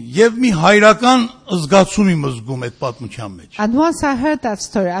on me. Եվ մի հայրական զգացում իմ զգում այդ պատմության մեջ։ And once I heard that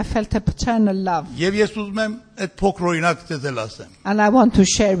story, I felt a paternal love. Եվ ես ուզում եմ այդ փոքր օրինակ ձեզ էլ ասեմ։ And I want to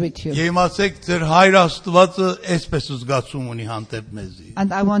share with you. Եվ իմացեք, ձեր հայր Աստվածը այսպես զգացում ունի հանդեպ մեզի։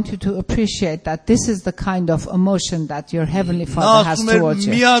 And I want you to appreciate that this is the kind of emotion that your Heavenly Նա Father has ասում էր towards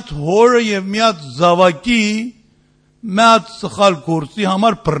մի you. հատ հորը եւ մի հատ զավակի մի հատ սխալ գործի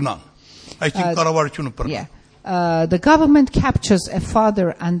համար բռնան։ Այսինքն կառավարությունը բռնան։ Yeah. The government captures a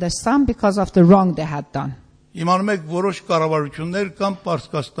father and a son because of the wrong they had done. Իմանում եք որոշ կառավարություններ կամ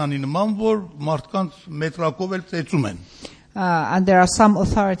Պարսկաստանի նման, որ մարդկանց մետրակով էլ ծեծում են։ And there are some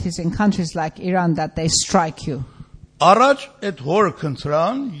authorities in countries like Iran that they strike you. Առաջ այդ հորը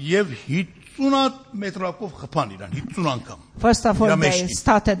քնցրան եւ 50 հատ մետրակով խփան իրան, 50 անգամ։ First of all, Իրա they մեջքին։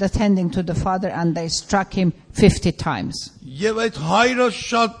 started attending to the father and they struck him 50 times. Եվ այդ հայրը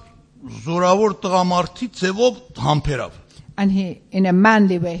շատ զորավոր տղամարդի ձևով համբերավ։ And he, in a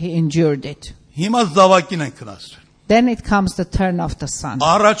manly way, he endured it. Հիմա զավակին են քնացրել։ Then it comes the turn of the son.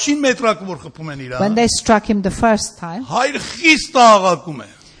 Առաջին մետրակը որ խփում են When իրան, they struck him the first time, հայրը խիստ աղաղակում է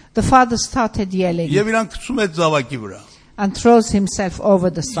the father started yelling եւ իրան գցում է զավակի վրա։ and throws himself over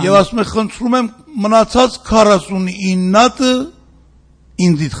the Եվ son. ասում է խնդրում եմ մնացած 49-ը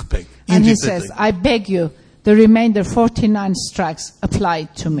ինձից խփեք։ And he ինձից says, ետեք։ I beg you, the remainder 49 strikes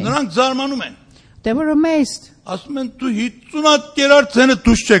applied to me. Նրանք զարմանում են։ They were amazed. Ասում են դու 50 հատ կերար ցենը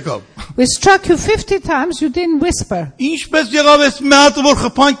դուս չեկավ։ We struck you 50 times, you didn't whisper. Ինչպես եղավ այս մի հատը որ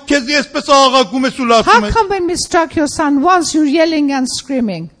խփանք քեզ այսպես աղաղակում ես ու լացում How ես։ come when we struck your son once you're yelling and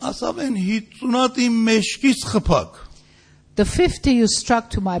screaming? Ասավ են 50 հատի մեջքից խփակ։ The 50 you struck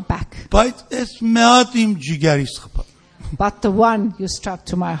to my back, Բայց այս մի հատ իմ ջիգարից խփակ։ but the one you struck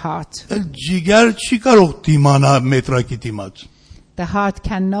to my heart. Էլ ջիգար չի կարող դիմանա մետրակի դիմաց։ The heart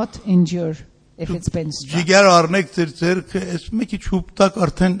cannot endure if it's been struck. Ջիգեր առնեք ձեր ձեռքը, այս մեկի չուպտակ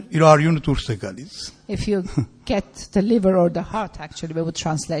արդեն իր արյունը դուրս է գալիս։ If you get the liver or the heart, actually, we would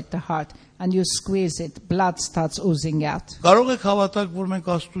translate the heart, and you squeeze it, blood starts oozing out. Կարող եք հավատալ, որ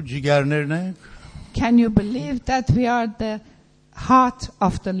մենք Աստծո ջիգերներն ենք։ Can you believe that we are the heart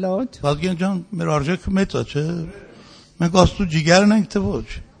of the Lord? Վազգեն ջան, մեր արժեքը մեծ է, չէ՞։ Մենք Աստծո ջիգերն ենք, թե ոչ։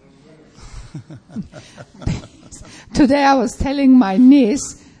 Today I was telling my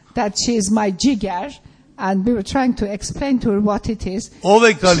niece that she is my jigar, and we were trying to explain to her what it is. Ով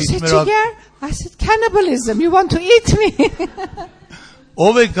է She գալիս said, մեր jigar? I said, cannibalism, you want to eat me?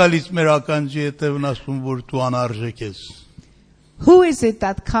 Ով է գալիս մեր ականջի հետևն ասում, որ դու անարժեք ես։ Who is it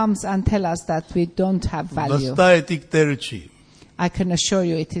that comes and tell us that we don't have value? Վստահ էտիկ Տերը չի։ I can assure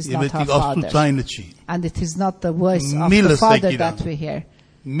you it is Եվ not our էտիկ Աստծո Father. ցայնը չի։ And it is not the voice of Մի the լսեք Father իրան։ that we hear.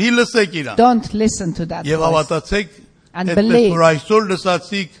 Մի լսեք իրան։ Don't listen to that Եվ voice. հավատացեք, And այդպես believe. որ այսօր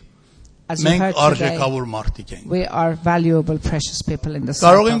լսացիք, As you մենք heard today, արժեքավոր մարդիկ ենք։ we are valuable, precious people in the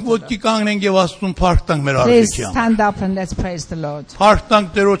sight Կարող of ենք the Lord. ոտքի կանգնենք եւ Աստծուն փառք տանք մեր Please արժեքի համար։ stand up and let's praise the Lord. Փառք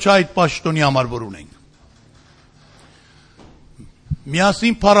տանք Տերոջ այդ պաշտոնի համար, որ ունենք։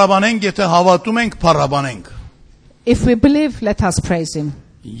 Միասին փառաբանենք, եթե հավատում ենք, փառաբանենք։ If we believe, let us praise Him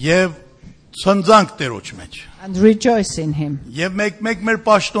Եվ ցնցանք Տերոջ մեջ։ and rejoice in Him. Եվ մեկ մեր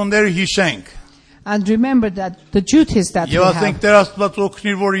պաշտոնները հիշենք։ And remember that the duties that we Եվ ասենք have. Տեր Աստված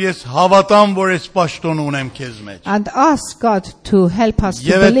օգնիր, որ ես հավատամ, որ այս պաշտոնը ունեմ քեզ մեջ։ And ask God to help us to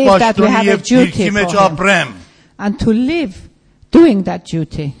Եվ այդ believe that we պաշտոնի have a եւ duty դիրքի for մեջ Him. ապրեմ։ And to live doing that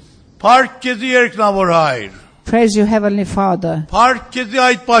duty. Փառք քեզի երկնավոր Հայր։ Praise you, Heavenly Father. Փառք քեզի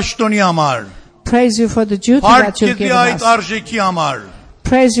այդ պաշտոնի համար։ Praise you for the duty Փառք that you've քեզի given այդ us. արժեքի համար։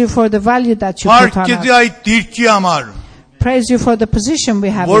 Praise you for the value that you Փառք put on քեզի us. այդ դիրքի համար, Praise you for the position we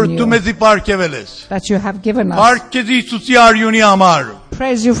have որ in դու you, մեզի պարգևել ես։ that you have given us. Փառք քեզի Հիսուսի արյունի համար,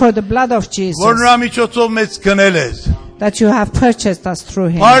 Praise you for the blood of որ Jesus, նրա միջոցով մեզ գնել ես։ that you have purchased us through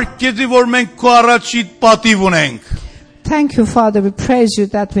Him. Փառք քեզի, որ մենք քո առաջ պատիվ ունենք։ Thank you, Father. We praise you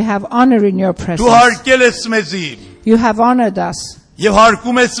that we have honor in your Դու presence. հարգել ես մեզի You have honored us եւ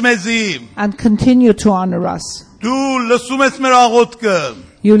հարգում ես մեզի։ and continue to honor us. Դու լսում ես մեր աղոթքը։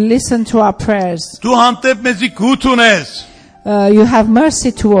 You listen to our prayers. Դու հանդեպ մեզի գութ ունես։ You have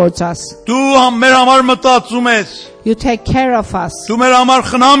mercy towards us. Դու մեր համար մտածում ես։ You take care of us. Դու մեր համար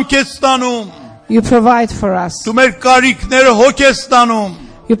խնամք ես ստանում։ You provide for us. Դու մեր կարիքները հոգ ես ստանում։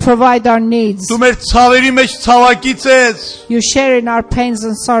 You provide our needs. Դու մեր ցավերի մեջ ցավակից ես։ You share in our pains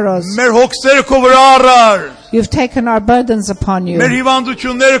and sorrows. Մեր հոգսերը քո վրա առար։ You've taken our burdens upon you. Մեր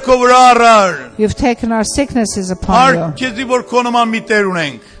հիվանդությունները քո վրա առար։ You've taken our sicknesses upon Փառք you. քեզի, որ քո նման մի Տեր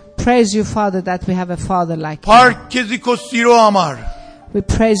ունենք։ Praise you, Father, that we have a Father like you. Փառք քեզի քո սիրո համար։ We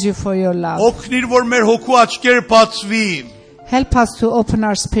praise you for your love. Օգնիր, որ մեր հոգու աչքերը բացվի, Help us to open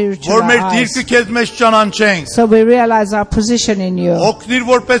our spiritual որ մեր eyes դիրքը քեզ մեջ ճանաչենք։ so we realize our position in you. Օգնիր,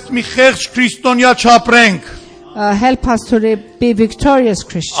 որպես մի խեղճ քրիստոնյա չապրենք, Help us to be victorious այլ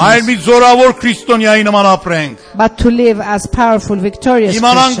Christians, մի զորավոր քրիստոնյայի նման ապրենք։ but to live as powerful, victorious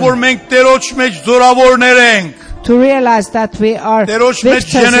Իմանանք, որ Christians. մենք Տերոջ մեջ զորավորներ ենք, To realize that we are Տերոջ մեջ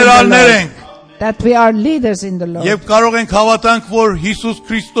victors in the ջեներալներ Lord, ենք, that we are leaders in the Lord. եւ կարող ենք հավատանք, որ Հիսուս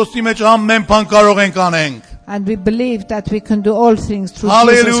Քրիստոսի մեջ ամեն բան կարող ենք անենք։ And we believe that we can do all things through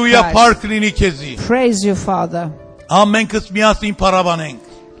Հալելույա, Jesus Christ. փառք լինի քեզի։ Praise you, Father. Ամենքս միասին փառաբանենք։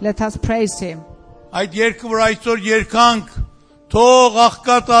 Let us praise Him. Այդ երգը, որ այսօր երգանք, թող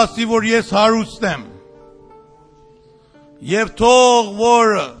աղքատ ասի, որ ես հարուստ եմ։ Եվ թող որ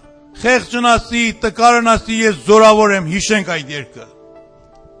խեղճն ասի, տկարն ասի, ես զորավոր եմ, հիշենք այդ երգը։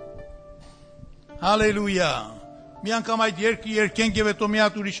 Հալելույա։ Մի անգամ այդ երգը երգենք եւ հետո մի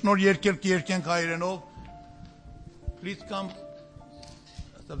հատ ուրիշ նոր երգել կերկենք հայերենով։ Please come.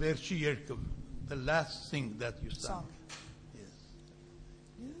 The վերջի երգը, the last thing that you sang.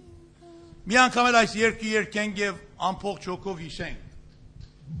 Մի անգամ էլ այս երգը երգենք եւ ամփոփ ճոկով հիշենք։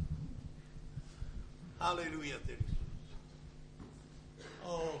 Հալելույա Տեր Հիսուս։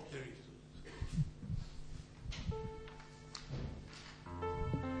 Օ, Տեր Հիսուս։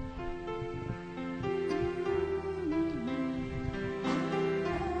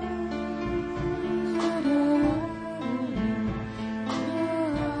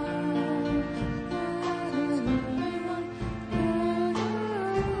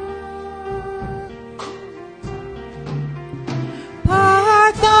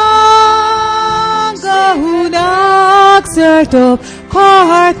 Sırtop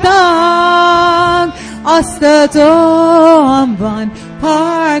parktan Astadom van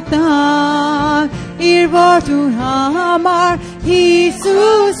parktan İrvartun hamar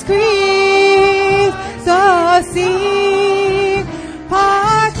Jesus Christ the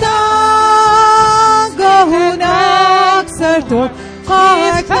Parktan sırtım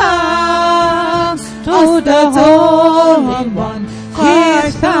give thanks to the Holy One.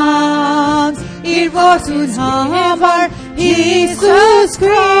 Give thanks, irvosun hamar, Jesus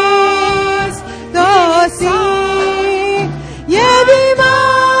Christ, the sea. Yevima,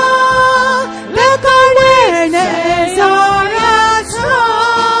 lekar verne zaratran,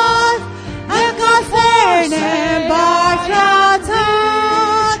 ekar verne bartratan,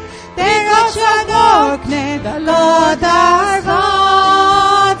 derachan okne lodarvat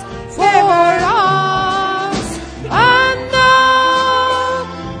for us. And now,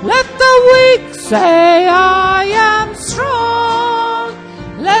 let the weak say, I am strong.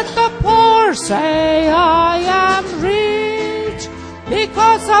 Let the poor say, I am rich,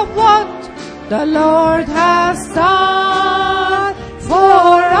 because of what the Lord has done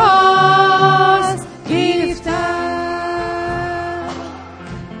for us. Give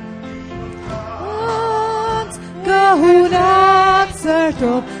thanks. Kahunak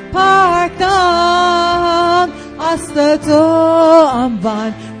sertop parktan, astato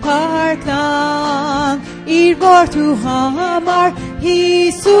amban parktan, irbortu hamar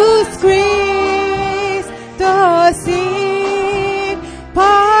Jesus Christ, the sin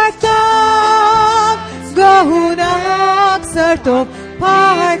parktan, gahunak sertop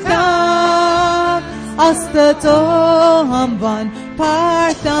parktan, astato amban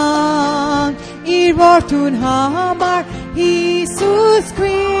parktan, irbortun hamar Jesus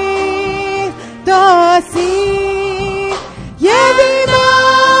Christ, the sin. Yevina,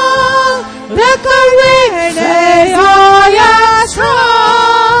 lekar verne zaratran,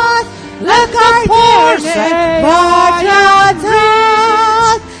 lekar poor say, bartratan,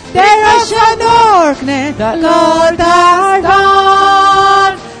 derachan okne lodarvan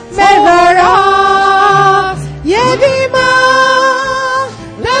for us. Yevima,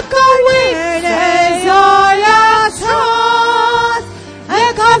 lekar verne zaratran,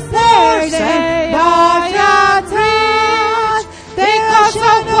 lekar poor say, bartratan,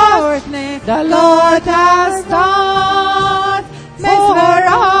 derachan okne the Lord has done for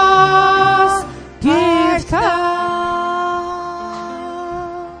us. Give thanks.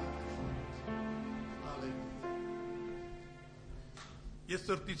 Ես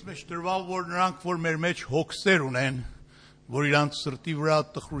սրտից մեջ դրվալ, որ նրանք, որ մեր մեջ հոգսեր ունեն, որ իրանց սրտի վրա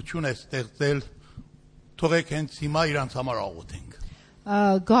տխրություն է ստեղծել, թողեք հենց հիմա իրանց համար աղոթենք.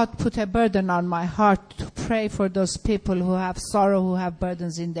 God put a burden on my heart to pray for those people who have sorrow, who have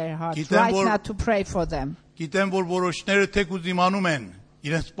burdens in their hearts. Right now to pray for them. Գիտեմ, որ որոշները թեկուզ իմանում են,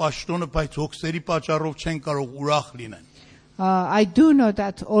 իրենց պաշտոնը, բայց հոգսերի պատճառով չեն կարող ուրախ լինեն. I do know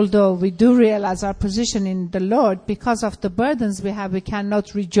that although we do realize our position in the Lord, because of the burdens we have, we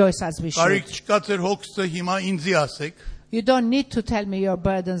cannot rejoice as we should. Կարիք չկա ձեր հոգսը հիմա ինձի ասեք, You don't need to tell me your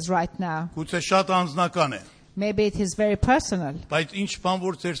burdens right now. գուցե շատ անձնական է, Maybe it is very personal. բայց ինչ բան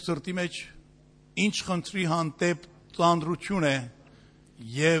որ ձեր սրտի մեջ ինչ խնդրի հանդեպ ծանրություն է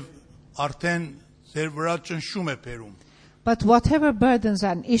եւ արդեն ձեր վրա ճնշում է բերում. But whatever burdens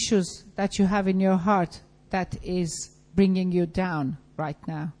and issues that you have in your heart that is bringing you down right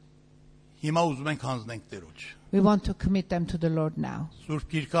now, Հիմա ուզում ենք հանձնենք Տերոջ. we want to commit them to the Lord now. Սուրբ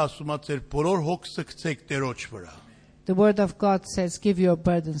Գիրքը ասում է ձեր բոլոր հոգսը գցեք Տերոջ վրա, The word of God says, give your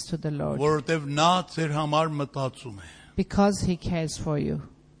burdens to the Lord, որովհետեւ նա ձեր համար մտածում է. because He cares for you.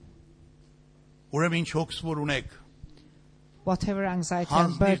 Ուրեմն ինչ հոգս որ ունեք, Whatever anxiety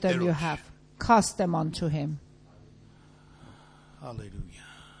and burden you have, cast them onto Him. Հալելույա.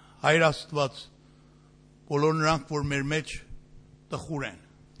 Հայր Աստված, բոլոր նրանք որ մեր մեջ տխուր են,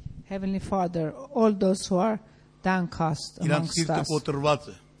 Heavenly Father, all those who are downcast իրանց amongst սիրտը us, կոտրված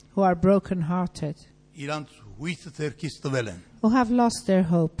է, who are broken-hearted, իրանց հույսը ձեռքից տվել են. who have lost their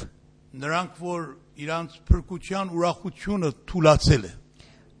hope, Նրանք որ իրանց փրկության ուրախությունը թուլացել է.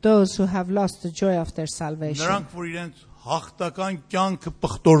 those who have lost the joy of their salvation, Նրանք որ իրենց հաղթական կյանքը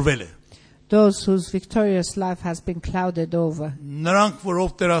պղտորվել է. those whose victorious life has been clouded over, Նրանք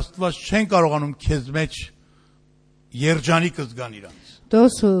որով Տեր Աստված չեն կարողանում քեզ մեջ երջանիկը զգան իրանց.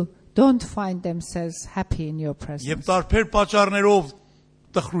 those who don't find themselves happy in your Եվ presence, տարբեր պատճառներով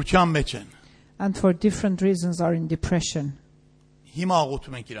տխրության մեջ են. and for different reasons are in depression. Հիմա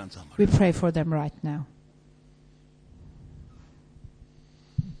աղոթում ենք իրանց համար. We pray for them right now.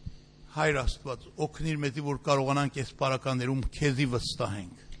 Հայր Աստված, օգնիր մեզի, որ կարողանանք այս բարականներում քեզի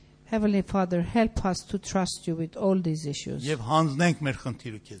վստահենք Heavenly Father, help us to trust you with all these issues եւ հանձնենք մեր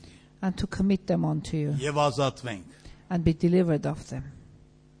խնդիրը քեզի and to commit them onto you եւ ազատվենք. and be delivered of them.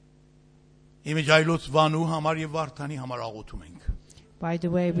 Իմիջայլոց Վանու համար եւ Վարդանի համար աղոթում ենք, By the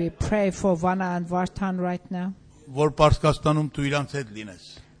way, we pray for Vana and Vartan right now որ Պարսկաստանում դու իրանց հետ լինես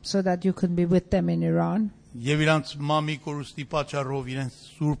so that you can be with them in Iran Եվ իրանց մամի կորուստի պատճառով իրենց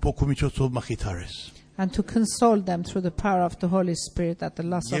Սուրբ Հոգու միջոցով մխիթարես։ And to console them through the power of the Holy Spirit at the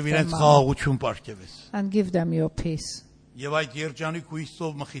loss of Եվ their իրենց mom. խաղաղություն ապարգևես։ And give them your peace. Եվ այդ երջանիկ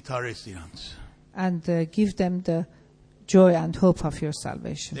հույսով մխիթարես իրանց։ And give them the joy and hope of your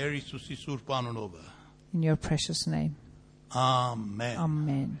salvation. Տեր Հիսուսի Սուրբ անունով։ In your precious name. Ամեն։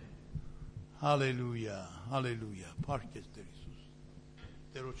 Amen. Հալելույա, հալելույա։ Փառք Տեր Հիսուս։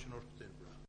 Տերոջ շնորհ